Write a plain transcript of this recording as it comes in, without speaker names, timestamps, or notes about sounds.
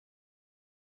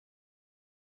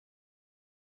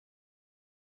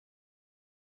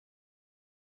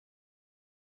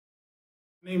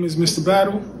My name is Mr.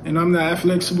 Battle, and I'm the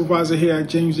athletic supervisor here at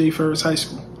James J. Ferris High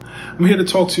School. I'm here to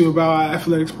talk to you about our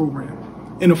athletics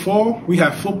program. In the fall, we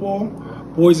have football,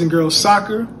 boys and girls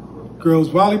soccer, girls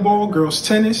volleyball, girls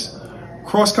tennis,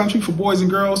 cross country for boys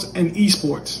and girls, and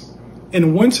esports. In the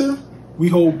winter, we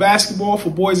hold basketball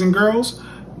for boys and girls,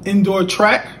 indoor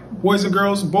track, boys and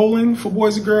girls, bowling for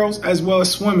boys and girls, as well as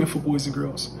swimming for boys and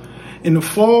girls. In the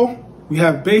fall, we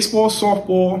have baseball,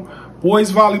 softball,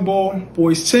 boys volleyball,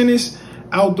 boys tennis,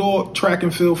 outdoor track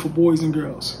and field for boys and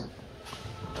girls.